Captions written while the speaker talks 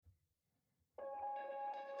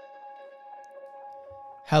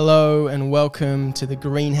Hello and welcome to the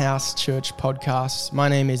Greenhouse Church podcast. My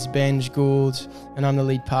name is Benj Gould and I'm the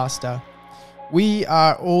lead pastor. We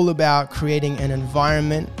are all about creating an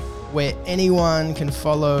environment where anyone can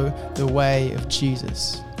follow the way of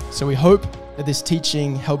Jesus. So we hope that this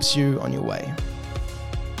teaching helps you on your way.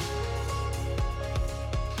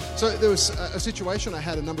 So there was a situation I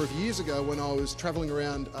had a number of years ago when I was traveling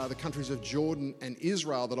around the countries of Jordan and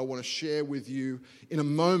Israel that I want to share with you in a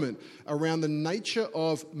moment around the nature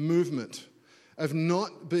of movement, of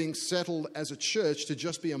not being settled as a church to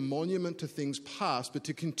just be a monument to things past, but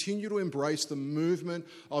to continue to embrace the movement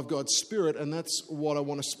of God's Spirit. And that's what I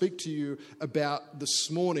want to speak to you about this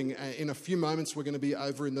morning. In a few moments, we're going to be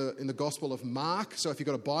over in the Gospel of Mark. So if you've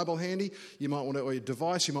got a Bible handy, you might want to, or your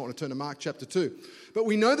device, you might want to turn to Mark chapter 2. But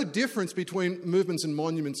we know the difference between movements and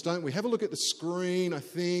monuments, don't we? Have a look at the screen, I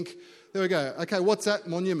think. There we go. Okay, what's that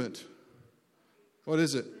monument? What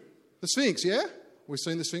is it? The Sphinx, yeah? We've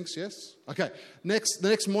seen the Sphinx, yes? Okay, the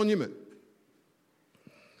next monument.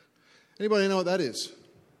 Anybody know what that is?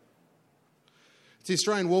 It's the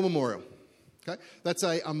Australian War Memorial. Okay, that's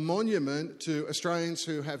a monument to Australians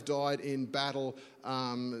who have died in battle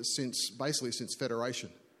since Federation.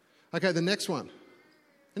 Okay, the next one.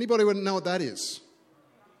 Anybody wouldn't know what that is?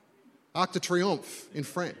 Arc de Triomphe in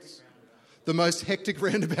France. The most hectic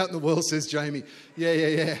roundabout in the world, says Jamie.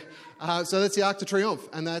 Yeah. So that's the Arc de Triomphe,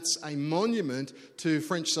 and that's a monument to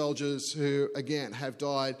French soldiers who, again, have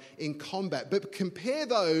died in combat. But compare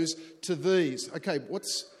those to these. Okay,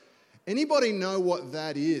 anybody know what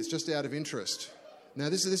that is, just out of interest? Now,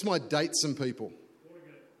 this might date some people.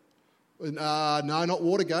 Watergate. No, not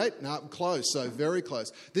Watergate. No, close, so very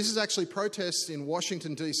close. This is actually protests in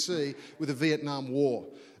Washington, D.C. with the Vietnam War.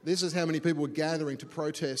 This is how many people were gathering to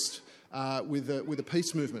protest with the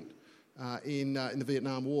peace movement in the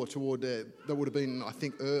Vietnam War that would have been, I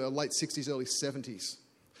think, late 60s, early 70s.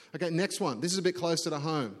 Okay, next one. This is a bit closer to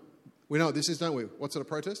home. We know what this is, don't we? What sort of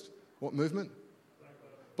protest? What movement?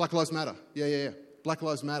 Black Lives Matter. Yeah. Black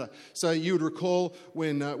Lives Matter. So you would recall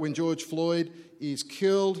when George Floyd is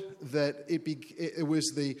killed that it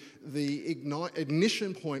was the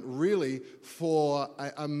ignition point really for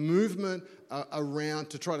a movement around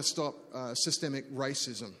to try to stop systemic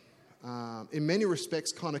racism. In many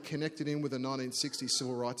respects kind of connected in with the 1960s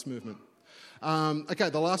civil rights movement. Okay,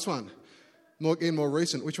 the last one, more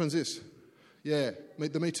recent. Which one's this? Yeah,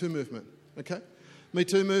 the Me Too movement. Okay, Me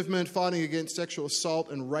Too movement, fighting against sexual assault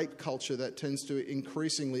and rape culture that tends to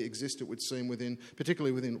increasingly exist, it would seem,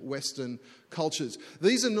 particularly within Western cultures.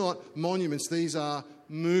 These are not monuments, these are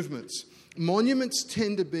movements. Monuments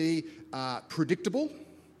tend to be predictable.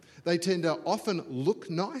 They tend to often look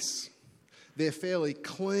nice. They're fairly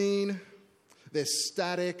clean. They're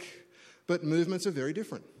static. But movements are very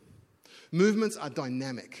different. Movements are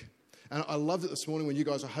dynamic. And I loved it this morning when you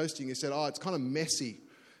guys were hosting. You said, it's kind of messy.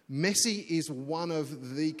 Messy is one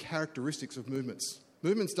of the characteristics of movements.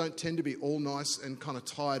 Movements don't tend to be all nice and kind of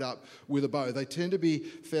tied up with a bow. They tend to be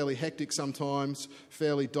fairly hectic sometimes,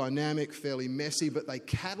 fairly dynamic, fairly messy, but they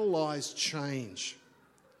catalyse change.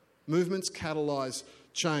 Movements catalyse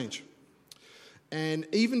change. And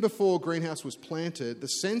even before Greenhouse was planted, the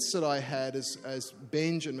sense that I had as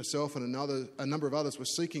Benj and myself and a number of others were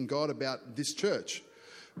seeking God about this church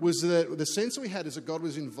was that the sense that we had is that God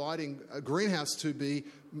was inviting a Greenhouse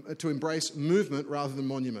to embrace movement rather than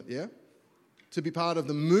monument, yeah? To be part of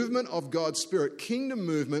the movement of God's Spirit, kingdom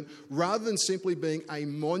movement, rather than simply being a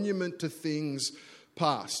monument to things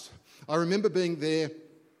past. I remember being there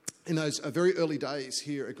in those very early days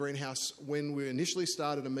here at Greenhouse when we initially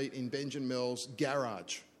started to meet in Benj and Mel's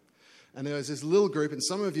garage. And there was this little group, and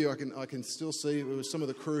some of you I can still see, it was some of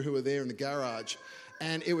the crew who were there in the garage.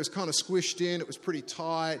 And it was kind of squished in, it was pretty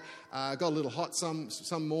tight, got a little hot some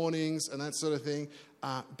mornings and that sort of thing.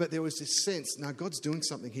 But there was this sense, now God's doing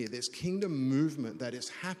something here. There's kingdom movement that is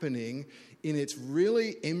happening in its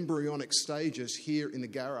really embryonic stages here in the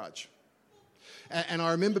garage. And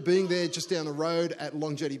I remember being there just down the road at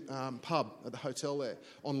Long Jetty pub at the hotel there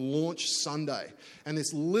on launch Sunday. And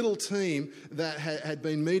this little team that had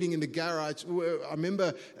been meeting in the garage, I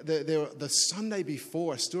remember the Sunday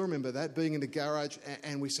before, I still remember that, being in the garage.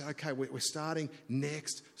 And we said, okay, we're starting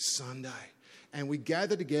next Sunday. And we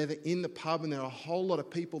gathered together in the pub, and there were a whole lot of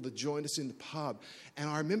people that joined us in the pub. And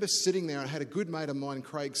I remember sitting there, and I had a good mate of mine,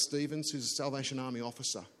 Craig Stevens, who's a Salvation Army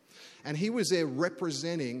officer. And he was there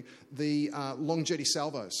representing the Long Jetty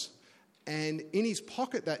Salvos. And in his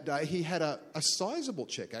pocket that day, he had a sizable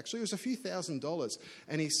check, actually. It was a few $1,000s.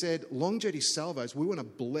 And he said, Long Jetty Salvos, we want to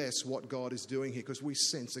bless what God is doing here because we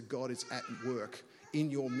sense that God is at work in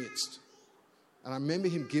your midst. And I remember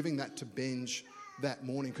him giving that to Benj that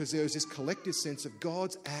morning, because there was this collective sense of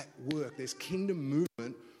God's at work. There's kingdom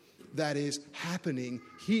movement that is happening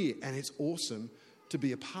here, and it's awesome to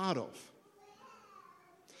be a part of.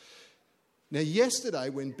 Now, yesterday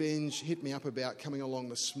when Benj hit me up about coming along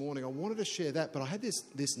this morning, I wanted to share that, but I had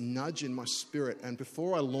this nudge in my spirit, and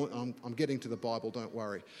before I'm getting to the Bible, don't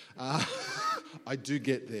worry. I do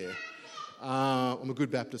get there. I'm a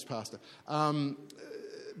good Baptist pastor.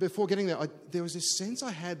 Before getting there, there was this sense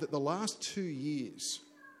I had that the last 2 years,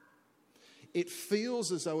 it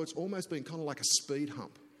feels as though it's almost been kind of like a speed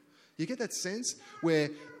hump. You get that sense where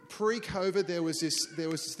pre-COVID there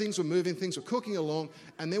was things were moving, things were cooking along,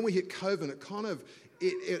 and then we hit COVID, and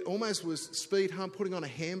it almost was speed hump, putting on a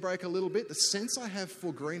handbrake a little bit. The sense I have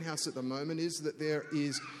for Greenhouse at the moment is that there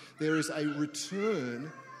is a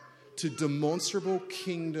return to demonstrable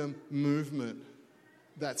kingdom movement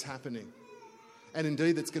that's happening. And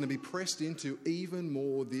indeed, that's going to be pressed into even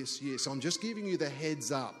more this year. So I'm just giving you the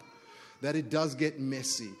heads up that it does get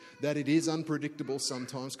messy, that it is unpredictable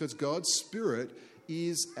sometimes, because God's Spirit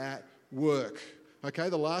is at work. Okay,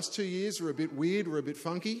 the last 2 years were a bit weird, were a bit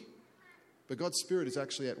funky, but God's Spirit is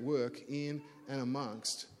actually at work in and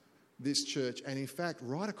amongst this church, and in fact,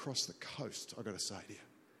 right across the coast, I've got to say to you,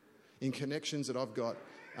 in connections that I've got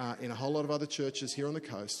in a whole lot of other churches here on the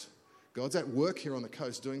coast. God's at work here on the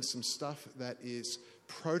coast doing some stuff that is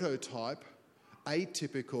prototype,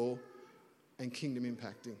 atypical, and kingdom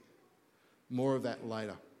impacting. More of that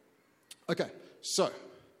later. Okay, so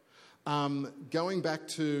going back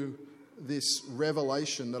to this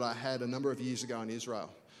revelation that I had a number of years ago in Israel.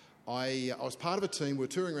 I was part of a team. We were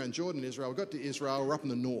touring around Jordan, Israel. We got to Israel. We're up in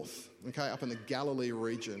the north, okay, up in the Galilee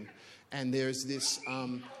region. And there's this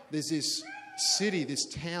city, this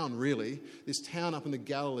town up in the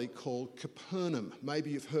Galilee called Capernaum.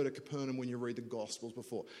 Maybe you've heard of Capernaum when you read the Gospels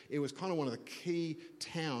before. It was kind of one of the key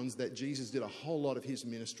towns that Jesus did a whole lot of his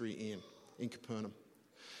ministry in Capernaum.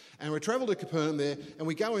 And we travel to Capernaum there, and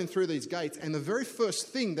we go in through these gates, and the very first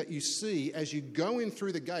thing that you see as you go in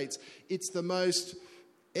through the gates, it's the most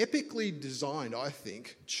epically designed, I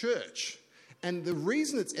think, church. And the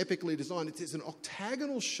reason it's epically designed, it's an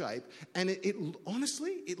octagonal shape, and it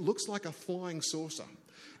honestly, it looks like a flying saucer.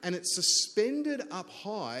 And it's suspended up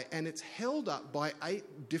high, and it's held up by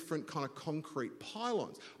 8 different kind of concrete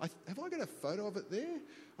pylons. Have I got a photo of it there?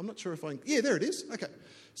 I'm not sure if I can... Yeah, there it is. Okay.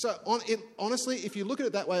 So honestly, if you look at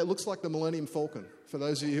it that way, it looks like the Millennium Falcon, for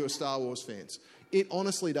those of you who are Star Wars fans. It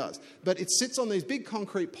honestly does. But it sits on these big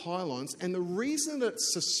concrete pylons, and the reason that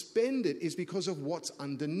it's suspended is because of what's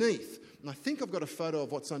underneath. And I think I've got a photo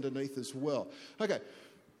of what's underneath as well. Okay,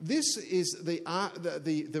 this is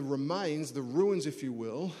the remains, the ruins, if you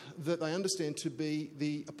will, that they understand to be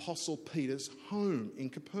the Apostle Peter's home in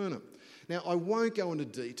Capernaum. Now, I won't go into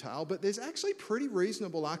detail, but there's actually pretty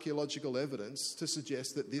reasonable archaeological evidence to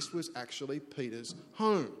suggest that this was actually Peter's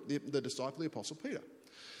home, the disciple, the Apostle Peter.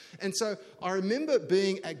 And so I remember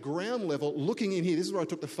being at ground level, looking in here. This is where I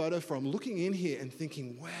took the photo from, looking in here and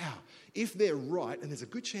thinking, wow, if they're right, and there's a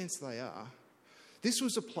good chance they are, this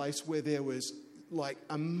was a place where there was like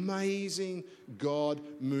amazing God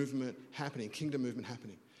movement happening, kingdom movement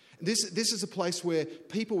happening. This is a place where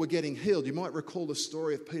people were getting healed. You might recall the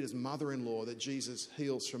story of Peter's mother-in-law that Jesus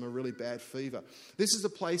heals from a really bad fever. This is a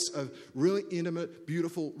place of really intimate,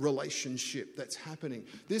 beautiful relationship that's happening.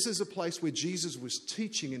 This is a place where Jesus was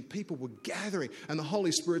teaching and people were gathering and the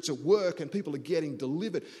Holy Spirit's at work and people are getting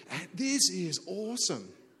delivered. And this is awesome.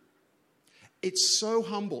 It's so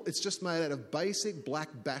humble. It's just made out of basic black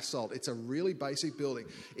basalt. It's a really basic building.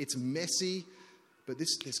 It's messy, but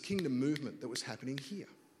there's kingdom movement that was happening here.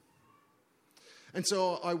 And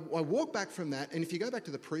so I walk back from that, and if you go back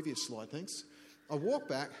to the previous slide, thanks. I walk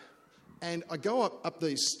back, and I go up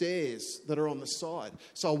these stairs that are on the side.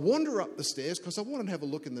 So I wander up the stairs, because I wanted to have a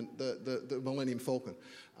look in the Millennium Falcon.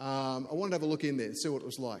 I wanted to have a look in there and see what it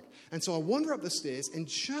was like. And so I wander up the stairs, and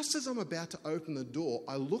just as I'm about to open the door,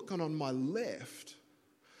 I look, and on my left,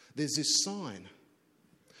 there's this sign.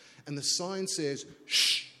 And the sign says,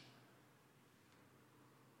 "Shh.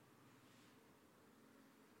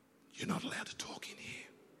 You're not allowed to talk in here."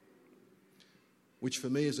 Which for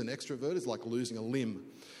me as an extrovert is like losing a limb.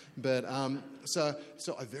 But so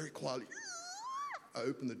I very quietly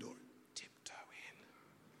open the door, tiptoe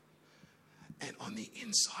in. And on the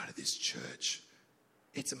inside of this church,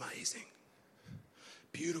 it's amazing.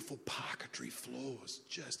 Beautiful parquetry floors,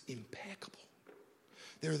 just impeccable.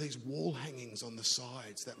 There are these wall hangings on the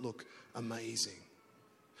sides that look amazing.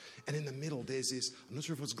 And in the middle, there's this, I'm not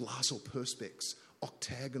sure if it was glass or perspex,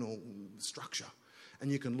 octagonal structure.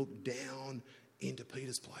 And you can look down into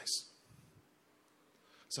Peter's place.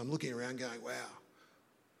 So I'm looking around going, wow,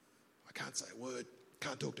 I can't say a word,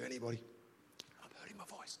 can't talk to anybody. I'm hurting my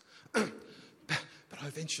voice. But I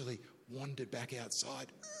eventually wandered back outside,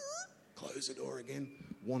 closed the door again,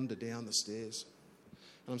 wandered down the stairs.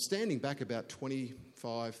 And I'm standing back about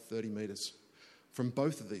 25, 30 metres from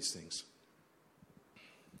both of these things.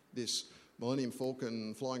 This Millennium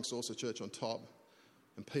Falcon Flying Saucer Church on top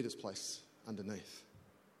and Peter's Place underneath.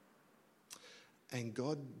 And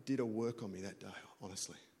God did a work on me that day,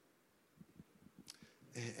 honestly.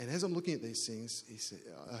 And as I'm looking at these things,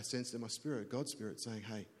 I sensed in my spirit, God's spirit saying,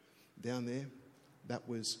 hey, down there, that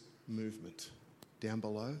was movement. Down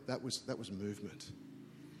below, that was movement.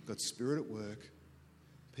 God's spirit at work,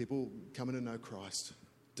 people coming to know Christ,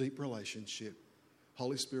 deep relationship,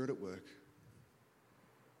 Holy Spirit at work.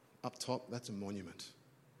 Up top, that's a monument.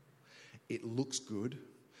 It looks good,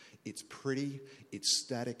 it's pretty, it's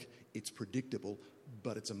static, it's predictable,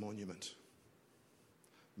 but it's a monument.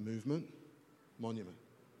 Movement, monument.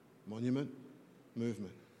 Monument,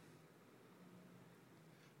 movement.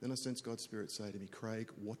 Then I sense God's Spirit say to me,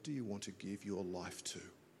 Craig, what do you want to give your life to?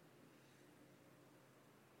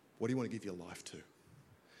 What do you want to give your life to?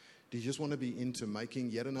 Do you just want to be into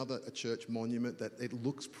making yet another a church monument that it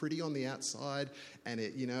looks pretty on the outside and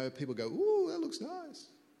it, people go, ooh, that looks nice.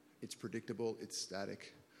 It's predictable, it's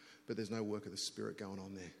static, but there's no work of the Spirit going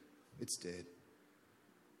on there. It's dead.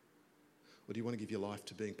 Or do you want to give your life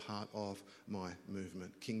to being part of my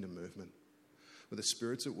movement, kingdom movement, where the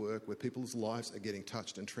Spirit's at work, where people's lives are getting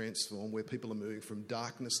touched and transformed, where people are moving from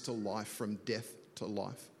darkness to life, from death to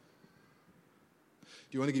life?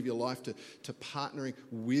 Do you want to give your life to partnering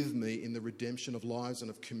with me in the redemption of lives and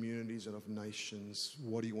of communities and of nations?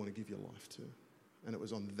 What do you want to give your life to? And it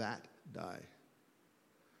was on that day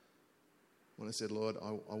when I said, Lord,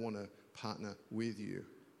 I want to partner with you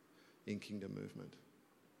in kingdom movement.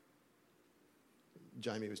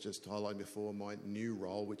 Jamie was just highlighting before my new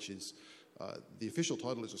role, which is the official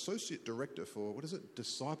title is Associate Director for,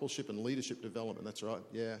 Discipleship and Leadership Development. That's right,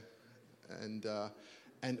 yeah.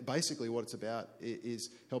 And basically what it's about is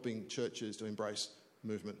helping churches to embrace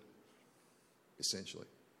movement, essentially.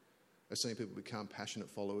 Seeing people become passionate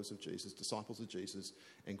followers of Jesus, disciples of Jesus,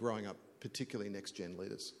 and growing up particularly next-gen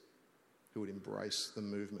leaders who would embrace the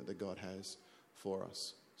movement that God has for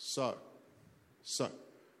us. So,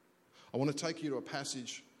 I want to take you to a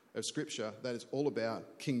passage of Scripture that is all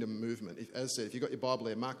about kingdom movement. As I said, if you've got your Bible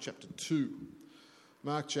there, Mark chapter 2.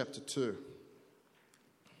 Mark chapter 2.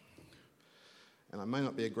 And I may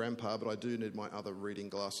not be a grandpa, but I do need my other reading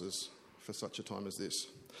glasses for such a time as this.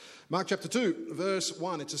 Mark chapter 2, verse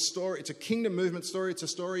 1. It's a story, it's a kingdom movement story. It's a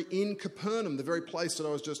story in Capernaum, the very place that I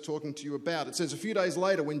was just talking to you about. It says, a few days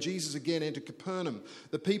later, when Jesus again entered Capernaum,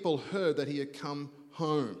 the people heard that he had come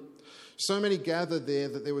home. So many gathered there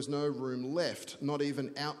that there was no room left, not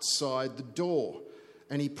even outside the door.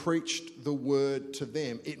 And he preached the word to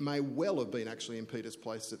them. It may well have been actually in Peter's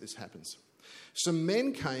Place that this happens. Some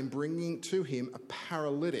men came bringing to him a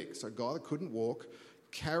paralytic, so a guy that couldn't walk,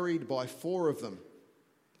 carried by 4 of them.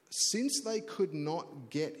 Since they could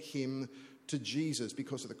not get him to Jesus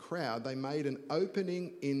because of the crowd, they made an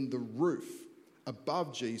opening in the roof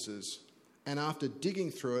above Jesus, and after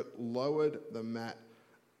digging through it, lowered the mat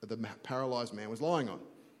the paralyzed man was lying on.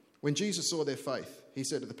 When Jesus saw their faith, he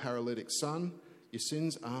said to the paralytic, Son, your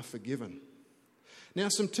sins are forgiven. Now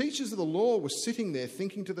some teachers of the law were sitting there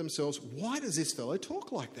thinking to themselves, why does this fellow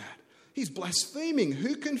talk like that? He's blaspheming.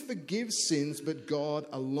 Who can forgive sins but God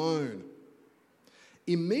alone?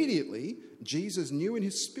 Immediately, Jesus knew in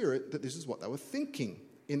his spirit that this is what they were thinking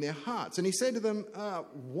in their hearts. And he said to them,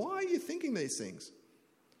 why are you thinking these things?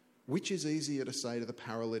 Which is easier to say to the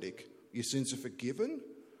paralytic, your sins are forgiven?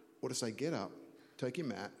 Or to say, get up, take your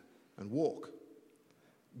mat, and walk.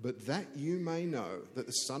 But that you may know that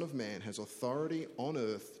the Son of Man has authority on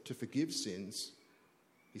earth to forgive sins,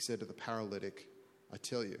 he said to the paralytic, I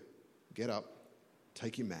tell you, get up,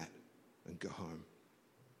 take your mat, and go home.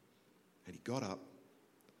 And he got up,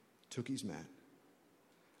 took his mat,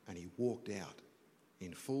 and he walked out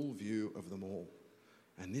in full view of them all.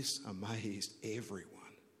 And this amazed everyone.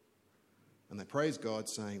 And they praised God,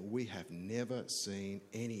 saying, we have never seen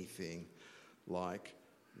anything like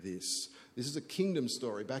this. This is a kingdom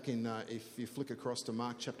story. Back in, if you flick across to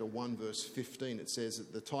Mark chapter 1, verse 15, it says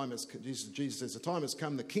that the time has, Jesus says, the time has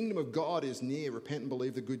come, the kingdom of God is near, repent and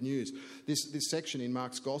believe the good news. This section in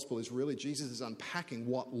Mark's gospel is really, Jesus is unpacking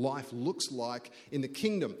what life looks like in the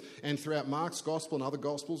kingdom. And throughout Mark's gospel and other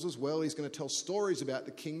gospels as well, he's going to tell stories about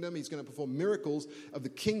the kingdom. He's going to perform miracles of the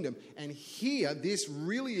kingdom. And here, this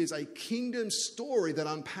really is a kingdom story that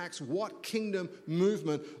unpacks what kingdom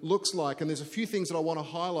movement looks like. And there's a few things that I want to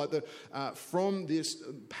highlight highlight that from this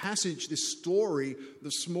passage, this story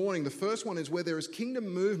this morning. The first one is where there is kingdom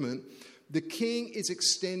movement, the king is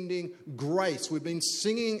extending grace. We've been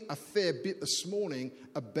singing a fair bit this morning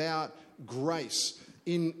about grace.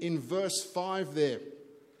 In verse 5 there,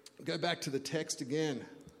 go back to the text again.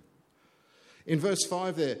 In verse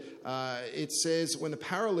 5 there, it says, when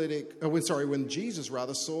Jesus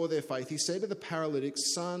saw their faith, he said to the paralytic,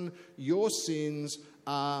 "Son, your sins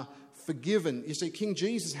are forgiven." You see, King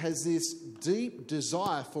Jesus has this deep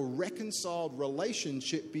desire for reconciled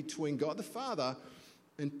relationship between God the Father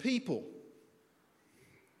and people.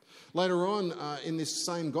 Later on in this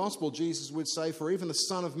same gospel, Jesus would say, "For even the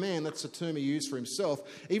Son of Man," that's the term he used for himself,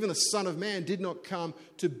 "even the Son of Man did not come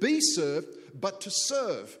to be served, but to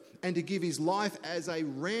serve, and to give his life as a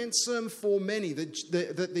ransom for many."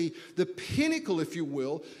 The pinnacle, if you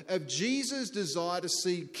will, of Jesus' desire to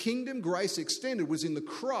see kingdom grace extended was in the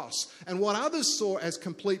cross. And what others saw as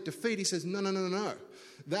complete defeat, he says, no.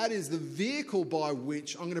 That is the vehicle by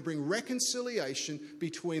which I'm going to bring reconciliation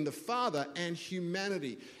between the Father and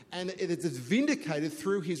humanity. And it is vindicated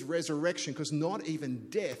through his resurrection, because not even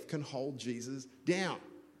death can hold Jesus down.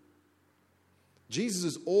 Jesus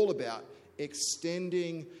is all about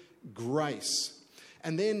extending grace.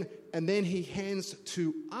 And then he hands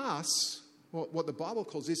to us what the Bible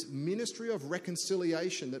calls this ministry of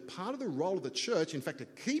reconciliation, that part of the role of the church, in fact a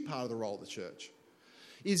key part of the role of the church,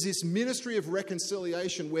 is this ministry of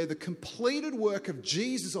reconciliation, where the completed work of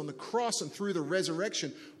Jesus on the cross and through the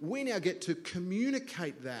resurrection, we now get to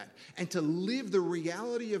communicate that and to live the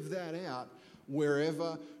reality of that out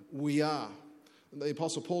wherever we are. The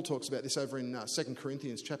Apostle Paul talks about this over in 2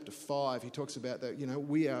 Corinthians chapter 5. He talks about that,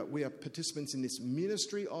 we are participants in this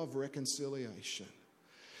ministry of reconciliation.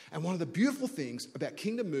 And one of the beautiful things about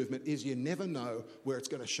kingdom movement is you never know where it's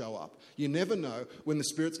going to show up. You never know when the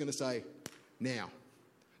Spirit's going to say, now.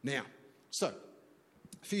 So,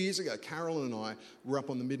 a few years ago, Carolyn and I were up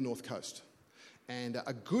on the mid-north coast. And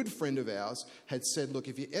a good friend of ours had said, look,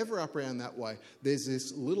 if you're ever up around that way, there's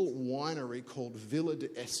this little winery called Villa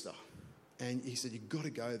d'Este. And he said, you've got to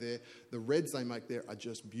go there. The reds they make there are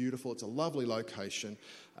just beautiful. It's a lovely location,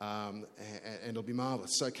 and it'll be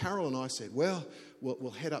marvellous. So Carol and I said, well, we'll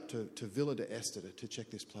head up to Villa d'Este to check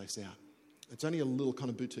this place out. It's only a little kind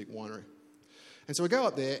of boutique winery. And so we go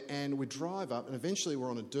up there and we drive up, and eventually we're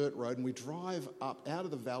on a dirt road, and we drive up out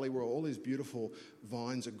of the valley where all these beautiful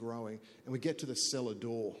vines are growing, and we get to the cellar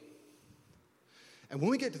door. And when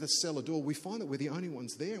we get to the cellar door, we find that we're the only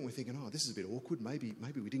ones there, and we're thinking, oh, this is a bit awkward. Maybe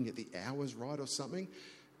we didn't get the hours right or something.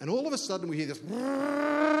 And all of a sudden we hear this,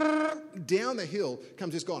 down the hill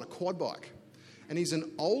comes this guy on a quad bike. And he's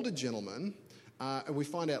an older gentleman, and we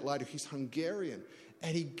find out later he's Hungarian.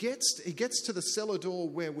 And he gets to the cellar door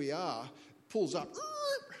where we are, pulls up,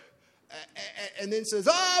 and then says,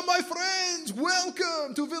 my friends,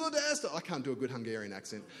 welcome to Villa d'Este. I can't do a good Hungarian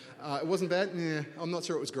accent. It wasn't bad? Yeah, I'm not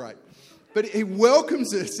sure it was great. But he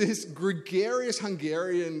welcomes us, this gregarious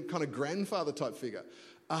Hungarian kind of grandfather type figure.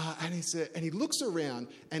 And he looks around,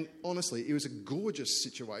 and honestly, it was a gorgeous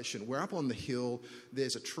situation. We're up on the hill,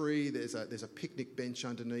 there's a tree, there's a picnic bench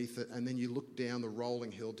underneath it, and then you look down the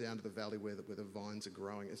rolling hill down to the valley where the vines are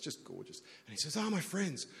growing. It's just gorgeous. And he says, my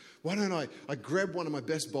friends, why don't I grab one of my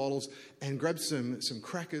best bottles and grab some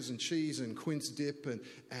crackers and cheese and quince dip,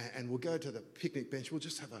 and we'll go to the picnic bench.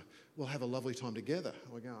 We'll have a lovely time together.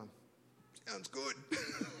 And we're going, sounds good.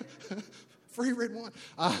 Free red wine.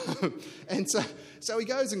 And so he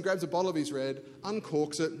goes and grabs a bottle of his red,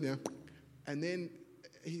 uncorks it, and then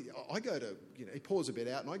he pours a bit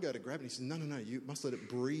out, and I go to grab it, and he says, no, you must let it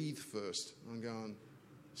breathe first. And I'm going,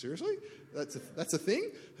 seriously? That's a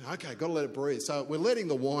thing? Okay, got to let it breathe. So we're letting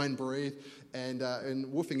the wine breathe and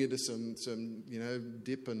woofing into some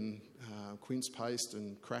dip and quince paste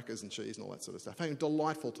and crackers and cheese and all that sort of stuff. Having a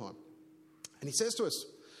delightful time. And he says to us,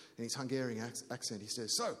 in his Hungarian accent, he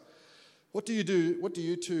says, so, what do you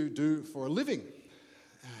two do for a living?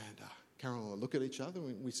 And Carol and I look at each other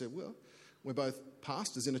and we said, well, we're both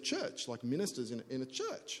pastors in a church, like ministers in a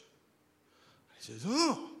church. He says,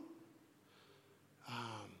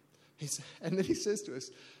 and then he says to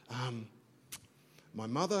us, my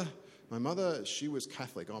mother, she was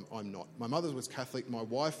Catholic. I'm not. My mother was Catholic. My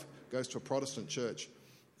wife goes to a Protestant church.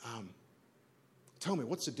 Tell me,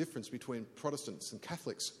 what's the difference between Protestants and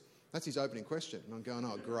Catholics? That's his opening question. And I'm going,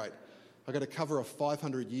 oh, great. I've got to cover a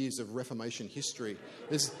 500 years of Reformation history.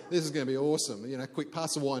 This is going to be awesome. Quick,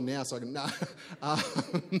 pass the wine now so I can... No.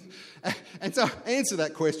 And so I answer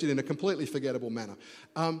that question in a completely forgettable manner.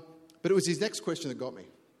 But it was his next question that got me.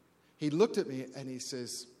 He looked at me and he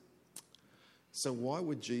says, so why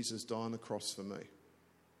would Jesus die on the cross for me?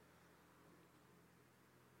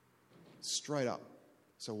 straight up.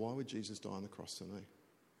 So why would Jesus die on the cross for me?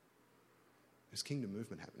 There's kingdom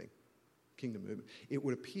movement happening. Kingdom movement. It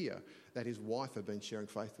would appear that his wife had been sharing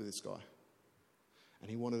faith with this guy. And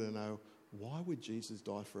he wanted to know, why would Jesus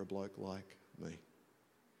die for a bloke like me?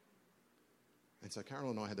 And so Carol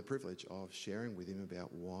and I had the privilege of sharing with him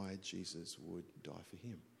about why Jesus would die for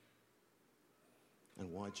him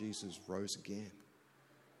and why Jesus rose again.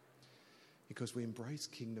 Because we embrace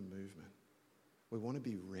kingdom movement. We want to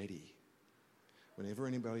be ready whenever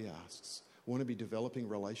anybody asks. We want to be developing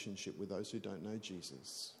relationship with those who don't know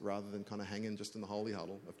Jesus rather than kind of hanging just in the holy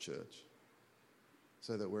huddle of church.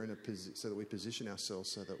 So that we position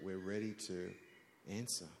ourselves so that we're ready to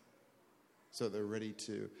answer. So that we're ready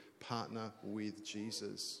to partner with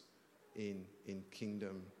Jesus in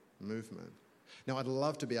kingdom movement. Now, I'd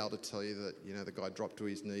love to be able to tell you that, the guy dropped to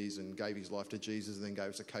his knees and gave his life to Jesus and then gave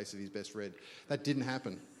us a case of his best red. That didn't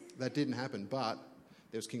happen. But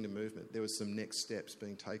there was kingdom movement. There was some next steps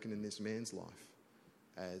being taken in this man's life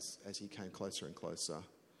as he came closer and closer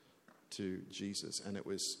to Jesus. And it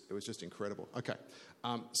was just incredible. Okay.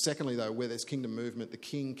 Secondly, though, where there's kingdom movement, the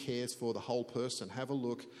king cares for the whole person. Have a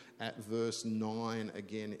look at verse 9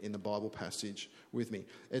 again in the Bible passage with me.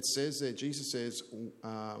 It says there, Jesus says,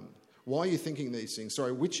 why are you thinking these things?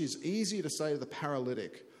 Which is easier to say to the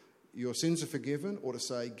paralytic, your sins are forgiven, or to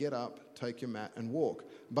say, get up, take your mat and walk?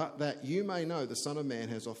 But that you may know the Son of Man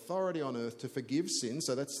has authority on earth to forgive sins.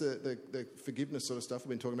 So that's the forgiveness sort of stuff we've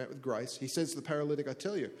been talking about with grace. He says to the paralytic, I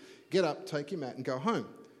tell you, get up, take your mat and go home.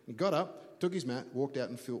 He got up, took his mat, walked out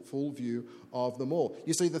in full view of them all.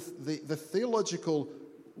 You see, the theological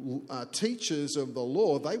teachers of the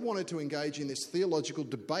law, they wanted to engage in this theological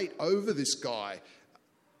debate over this guy.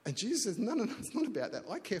 And Jesus says, no, it's not about that.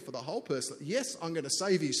 I care for the whole person. Yes, I'm going to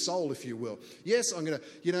save his soul, if you will. Yes, I'm going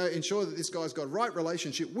to, ensure that this guy's got a right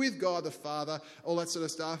relationship with God the Father, all that sort of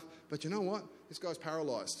stuff. But you know what? This guy's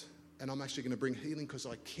paralyzed. And I'm actually going to bring healing because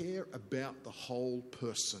I care about the whole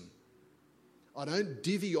person. I don't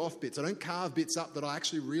divvy off bits. I don't carve bits up that I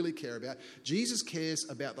actually really care about. Jesus cares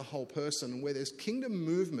about the whole person. And where there's kingdom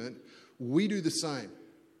movement, we do the same.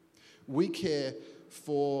 We care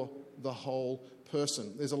for the whole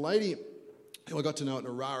person. There's a lady who I got to know at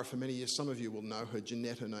Narara for many years. Some of you will know her.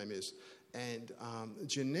 Jeanette, her name is. And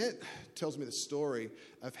Jeanette tells me the story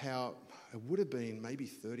of how it would have been maybe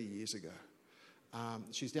 30 years ago.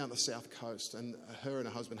 She's down the south coast, and her and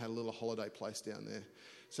her husband had a little holiday place down there.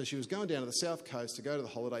 So she was going down to the south coast to go to the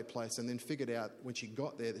holiday place, and then figured out when she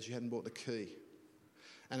got there that she hadn't bought the key.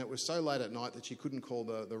 And it was so late at night that she couldn't call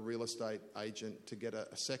the real estate agent to get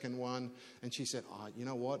a second one. And she said, you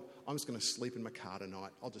know what? I'm just going to sleep in my car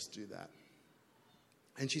tonight. I'll just do that.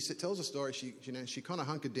 And she tells a story. She kind of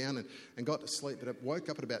hunkered down and got to sleep, but it woke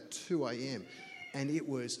up at about 2 a.m. and it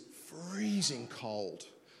was freezing cold.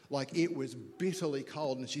 Like, it was bitterly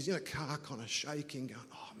cold. And she's in a car kind of shaking, going,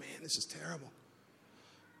 oh, man, this is terrible.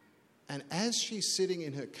 And as she's sitting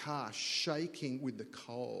in her car shaking with the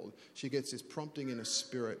cold, she gets this prompting in her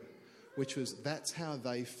spirit, which was, that's how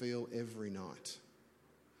they feel every night.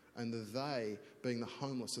 And the they being the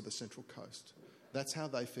homeless of the Central Coast. That's how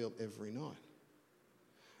they feel every night.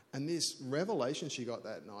 And this revelation she got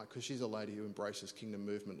that night, because she's a lady who embraces kingdom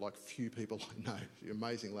movement like few people I know. She's an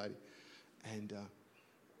amazing lady. And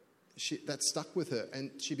that stuck with her.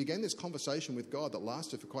 And she began this conversation with God that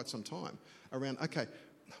lasted for quite some time around, okay,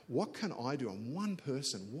 what can I do? I'm one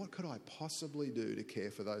person. What could I possibly do to care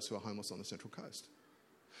for those who are homeless on the Central Coast?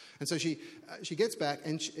 And so she gets back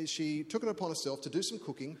and she took it upon herself to do some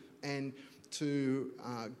cooking and to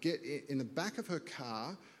get in the back of her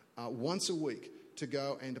car once a week to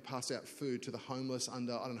go and to pass out food to the homeless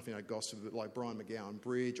under, I don't know if you know Goss, but like Brian McGowan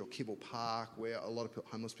Bridge or Kibble Park, where a lot of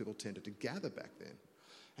homeless people tended to gather back then.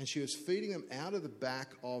 And she was feeding them out of the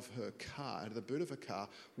back of her car, out of the boot of her car,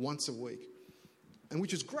 once a week. And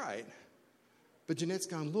which is great, but Jeanette's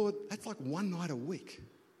going, Lord, that's like one night a week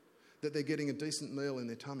that they're getting a decent meal in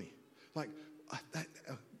their tummy. Like,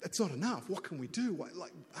 that's not enough. What can we do?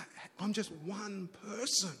 I'm just one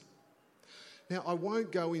person. Now, I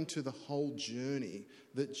won't go into the whole journey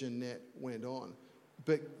that Jeanette went on,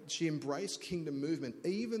 but she embraced kingdom movement.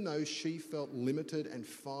 Even though she felt limited and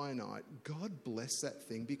finite, God blessed that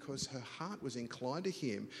thing because her heart was inclined to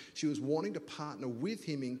him. She was wanting to partner with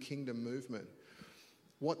him in kingdom movement.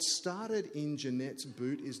 What started in Jeanette's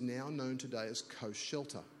boot is now known today as Coast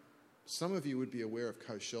Shelter. Some of you would be aware of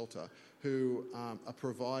Coast Shelter, who are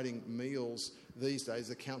providing meals these days.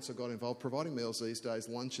 The council got involved, providing meals these days,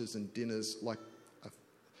 lunches and dinners,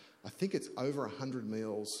 I think it's over 100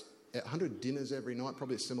 meals, 100 dinners every night,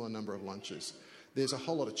 probably a similar number of lunches. There's a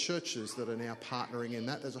whole lot of churches that are now partnering in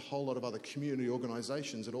that. There's a whole lot of other community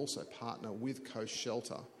organisations that also partner with Coast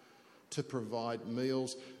Shelter to provide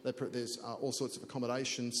meals. There's all sorts of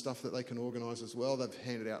accommodation stuff that they can organise as well. They've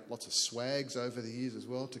handed out lots of swags over the years as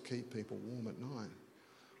well to keep people warm at night.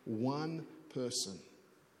 One person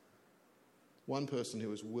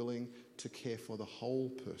who is willing to care for the whole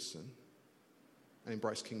person and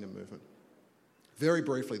embrace kingdom movement. Very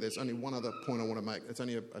briefly, there's only one other point I want to make. It's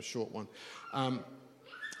only a short one.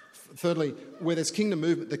 Thirdly, where there's kingdom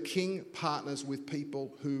movement, the king partners with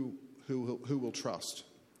people who will trust.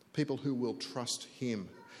 People who will trust him.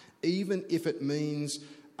 Even if it means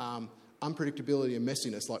unpredictability and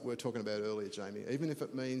messiness, like we were talking about earlier, Jamie. Even if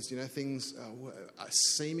it means, things are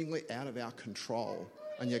seemingly out of our control,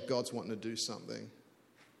 and yet God's wanting to do something.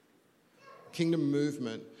 Kingdom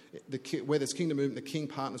movement, where there's kingdom movement, the king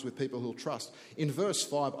partners with people who'll trust. In verse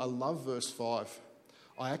 5, I love verse 5.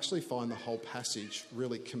 I actually find the whole passage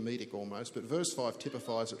really comedic almost, but verse 5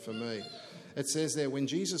 typifies it for me. It says there, when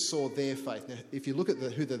Jesus saw their faith. Now, if you look at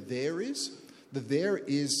who the there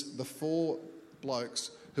is the 4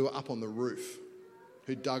 blokes who are up on the roof,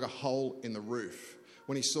 who dug a hole in the roof.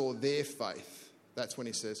 When he saw their faith, that's when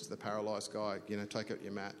he says to the paralysed guy, take out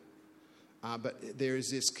your mat. But there is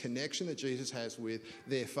this connection that Jesus has with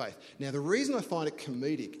their faith. Now, the reason I find it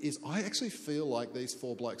comedic is I actually feel like these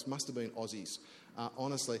 4 blokes must have been Aussies,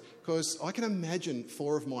 honestly, because I can imagine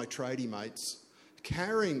 4 of my tradie mates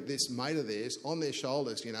carrying this mate of theirs on their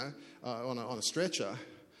shoulders, on a stretcher,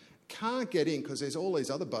 can't get in because there's all these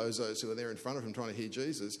other bozos who are there in front of him trying to hear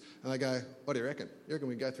Jesus. And they go, what do you reckon? You reckon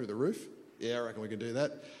we can go through the roof? Yeah, I reckon we can do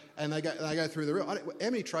that. And they go through the roof. How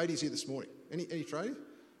many tradies here this morning? Any tradies?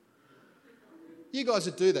 You guys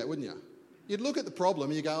would do that, wouldn't you? You'd look at the problem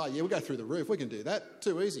and you go, oh, yeah, we'll go through the roof. We can do that.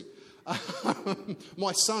 Too easy.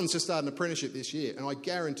 My son's just started an apprenticeship this year, and I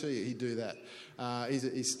guarantee you he'd do that.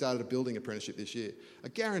 He's started a building apprenticeship this year. I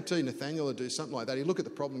guarantee Nathaniel would do something like that. He'd look at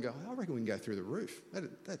the problem and go, I reckon we can go through the roof.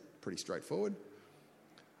 That's pretty straightforward.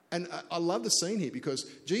 And I love the scene here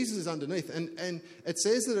because Jesus is underneath. And it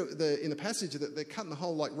says that in the passage that they're cutting the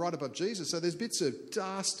hole like right above Jesus. So there's bits of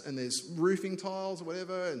dust and there's roofing tiles or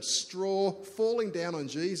whatever and straw falling down on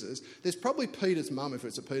Jesus. There's probably Peter's mum, if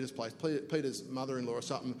it's at Peter's place, Peter's mother-in-law or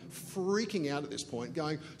something, freaking out at this point,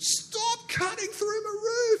 going, stop cutting through my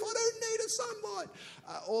roof. I don't need a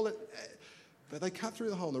sunlight. But they cut through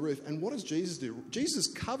the hole in the roof. And what does Jesus do? Jesus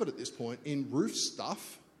is covered at this point in roof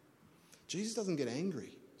stuff. Jesus doesn't get angry.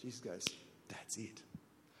 Jesus goes, that's it.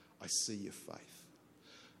 I see your faith.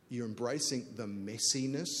 You're embracing the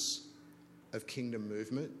messiness of kingdom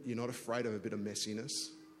movement. You're not afraid of a bit of messiness.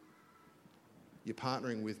 You're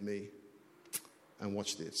partnering with me. And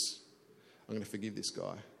watch this. I'm going to forgive this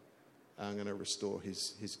guy. I'm going to restore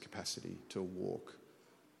his capacity to walk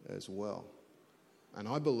as well. And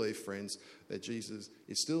I believe, friends, that Jesus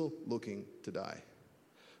is still looking today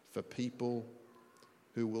for people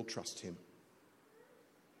who will trust him.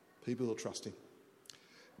 People who will trust him.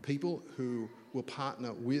 People who will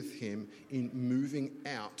partner with him in moving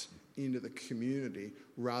out into the community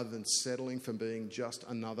rather than settling for being just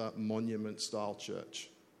another monument-style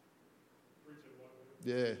church.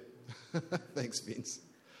 Yeah. Thanks, Vince.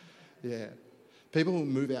 Yeah. People who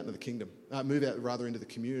move out into the kingdom, into the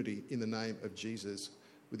community in the name of Jesus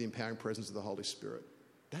with the empowering presence of the Holy Spirit.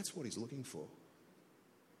 That's what he's looking for.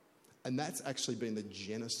 And that's actually been the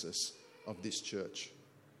genesis of this church.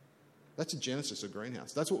 That's the genesis of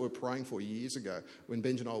Greenhouse. That's what we were praying for years ago when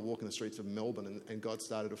Benj and I were walking the streets of Melbourne and God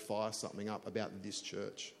started to fire something up about this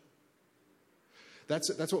church. That's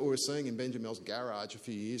what we were seeing in Benj and Mel's garage a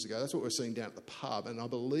few years ago. That's what we're seeing down at the pub. And I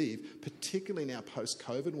believe, particularly now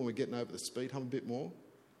post-COVID, when we're getting over the speed hump a bit more,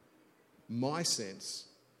 my sense,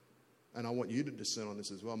 and I want you to discern on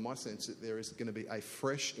this as well, my sense that there is going to be a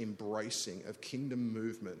fresh embracing of kingdom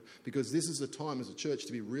movement, because this is a time as a church,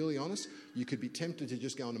 to be really honest, you could be tempted to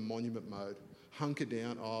just go into monument mode, hunker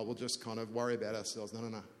down, we'll just kind of worry about ourselves. No.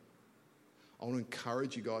 I want to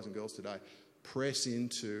encourage you guys and girls today, press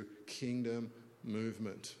into kingdom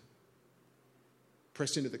movement.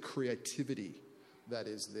 Press into the creativity that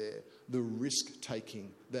is there, the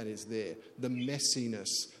risk-taking that is there, the messiness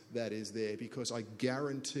that is there, because I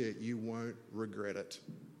guarantee it, you won't regret it.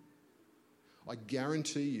 I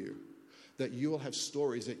guarantee you that you will have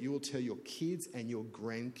stories that you will tell your kids and your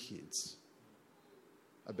grandkids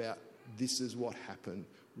about this is what happened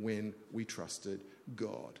when we trusted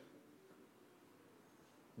God,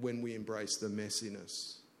 when we embraced the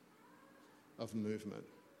messiness of movement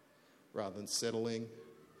rather than settling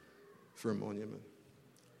for a monument.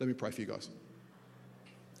 Let me pray for you guys.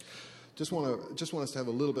 Just want us to have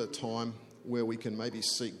a little bit of time where we can maybe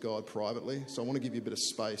seek God privately. So I want to give you a bit of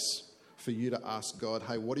space for you to ask God,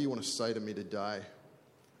 hey, what do you want to say to me today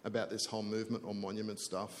about this whole movement or monument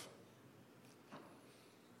stuff?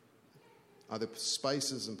 Are there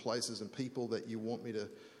spaces and places and people that you want me to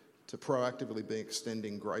proactively be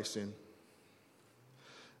extending grace in?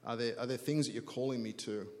 Are there things that you're calling me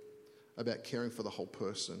to about caring for the whole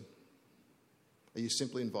person? Are you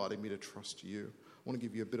simply inviting me to trust you? I want to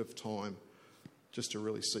give you a bit of time just to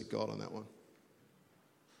really seek God on that one.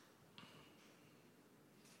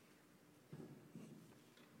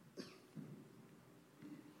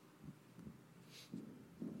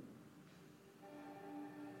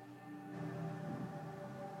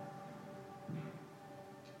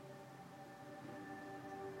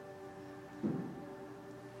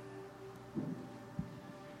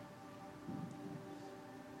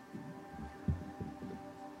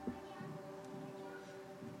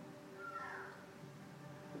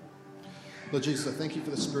 Lord Jesus, I thank you for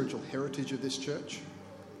the spiritual heritage of this church.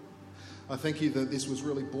 I thank you that this was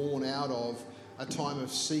really born out of a time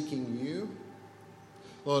of seeking you.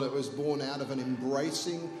 Lord, it was born out of an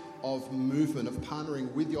embracing of movement, of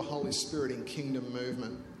partnering with your Holy Spirit in kingdom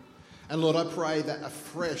movement. And Lord, I pray that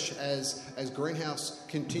afresh as Greenhouse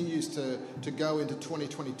continues to go into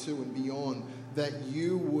 2022 and beyond, that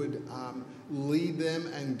you would lead them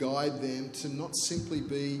and guide them to not simply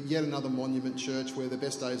be yet another monument church where the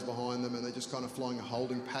best days are behind them and they're just kind of flying a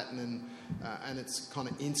holding pattern and it's kind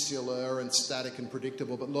of insular and static and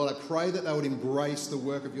predictable. But Lord, I pray that they would embrace the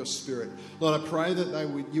work of your Spirit. Lord, I pray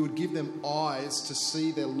that you would give them eyes to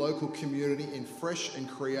see their local community in fresh and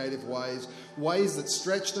creative ways, ways that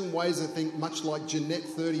stretch them, ways that think much like Jeanette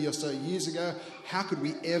 30 or so years ago. How could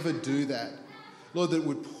we ever do that? Lord, that it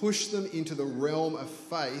would push them into the realm of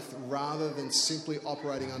faith rather than simply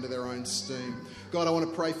operating under their own steam. God, I want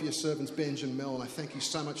to pray for your servants, Benj and Mel, and I thank you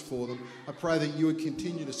so much for them. I pray that you would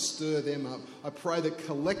continue to stir them up. I pray that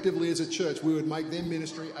collectively as a church, we would make their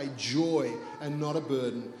ministry a joy and not a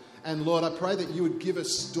burden. And Lord, I pray that you would give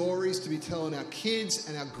us stories to be telling our kids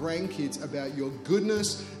and our grandkids about your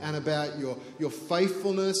goodness and about your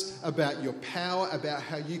faithfulness, about your power, about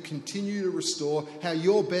how you continue to restore, how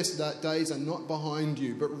your best days are not behind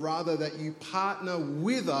you, but rather that you partner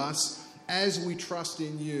with us as we trust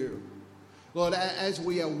in you. Lord, as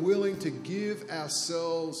we are willing to give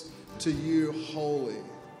ourselves to you wholly.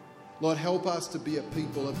 Lord, help us to be a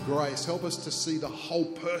people of grace. Help us to see the whole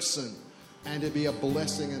person and to be a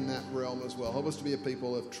blessing in that realm as well. Help us to be a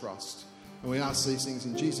people of trust. And we ask these things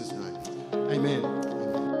in Jesus' name. Amen.